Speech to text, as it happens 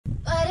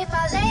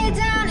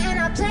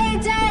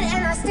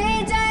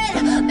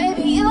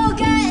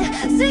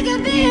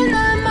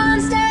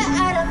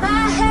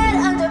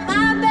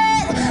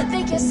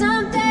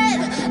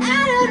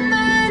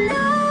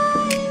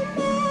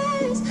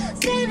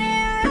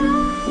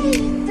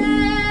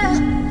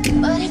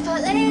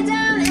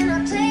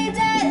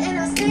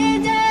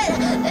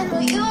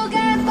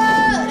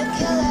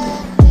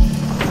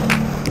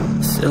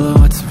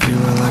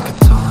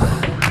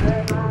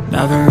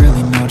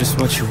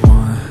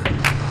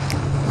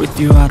With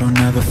you I don't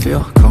ever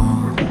feel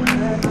calm.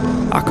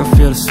 I can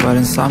feel the sweat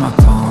inside my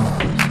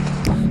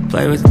palm.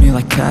 Play with me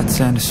like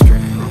cats and a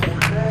string.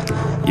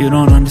 You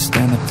don't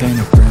understand the pain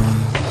it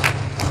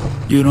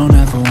brings. You don't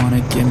ever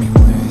wanna give me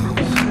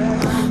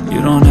wings.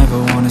 You don't ever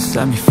wanna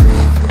set me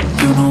free.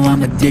 You know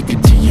I'm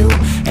addicted to you,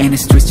 and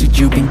it's twisted,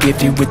 you've been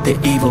gifted with the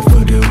evil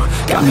voodoo.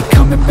 Got me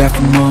coming back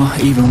for more,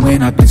 even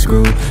when I've been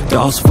screwed.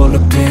 Dolls full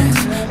of pins,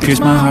 pierce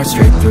my heart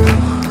straight through.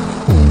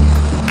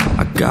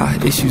 I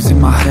got issues in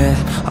my head,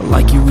 I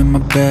like you in my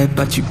bed,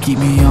 but you keep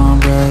me on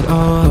red.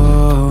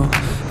 Oh,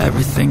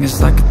 everything is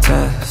like a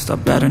test, I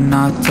better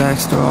not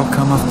text or I'll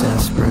come off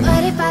desperate.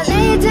 But if I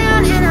lay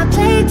down and I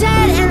play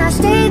dead and I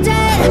stay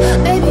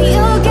dead, baby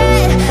you'll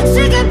get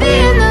sick of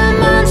being the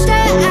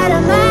monster out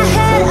of my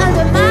head,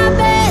 under my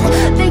bed,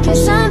 thinking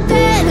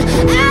something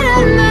out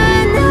of my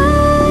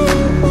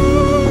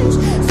nightmares,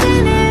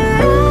 standing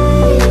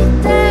right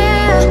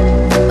there.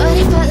 But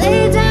if I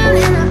lay down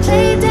and I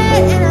play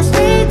dead and I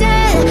stay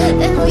dead,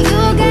 then will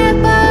you get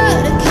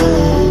bored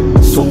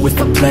again? So if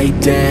I play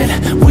dead,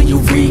 will you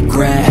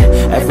regret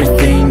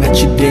everything that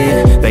you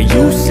did, that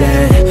you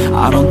said?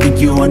 I don't think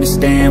you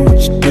understand what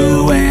you're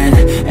doing,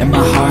 and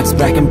my heart's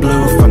black and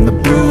blue from the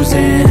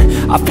bruising.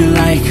 I feel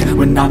like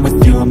when I'm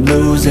with you I'm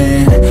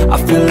losing. I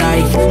feel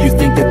like you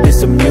think that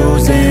this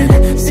amusing,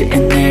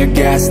 sitting there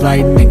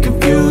gaslighting and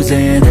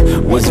confusing.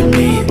 Was it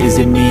me? Is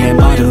it me? Am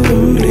I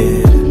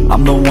deluded?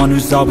 I'm the one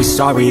who's always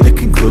sorry, the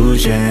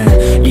conclusion,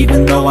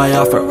 even though I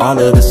offer all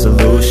of the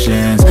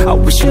solutions. I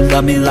wish you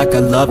loved me like I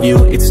love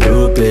you, it's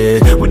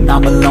stupid. When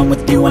I'm alone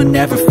with you I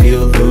never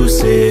feel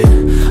lucid.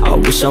 I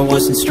wish I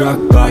wasn't struck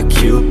by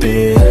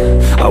Cupid.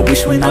 I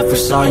wish when I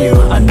first saw you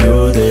I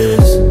knew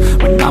this.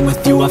 When I'm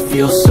with you I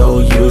feel so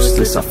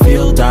useless, I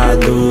feel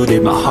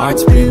diluted, my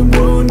heart's been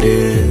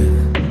wounded.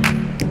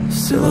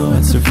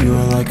 Silhouettes of you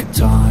are like a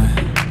taunt,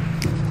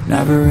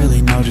 never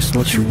really know just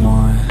what you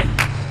want.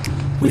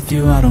 With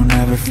you I don't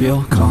ever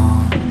feel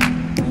calm,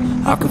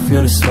 I can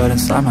feel the sweat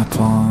inside my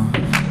palm.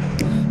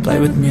 Play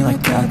with me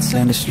like cats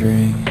and a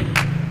string.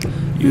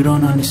 You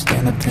don't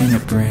understand the pain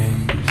it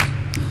brings.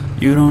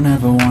 You don't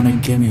ever wanna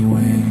give me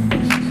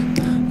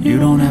wings. You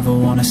don't ever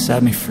wanna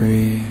set me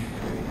free.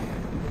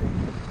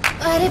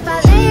 But if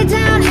I lay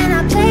down and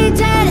I play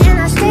dead and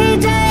I stay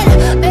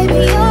dead,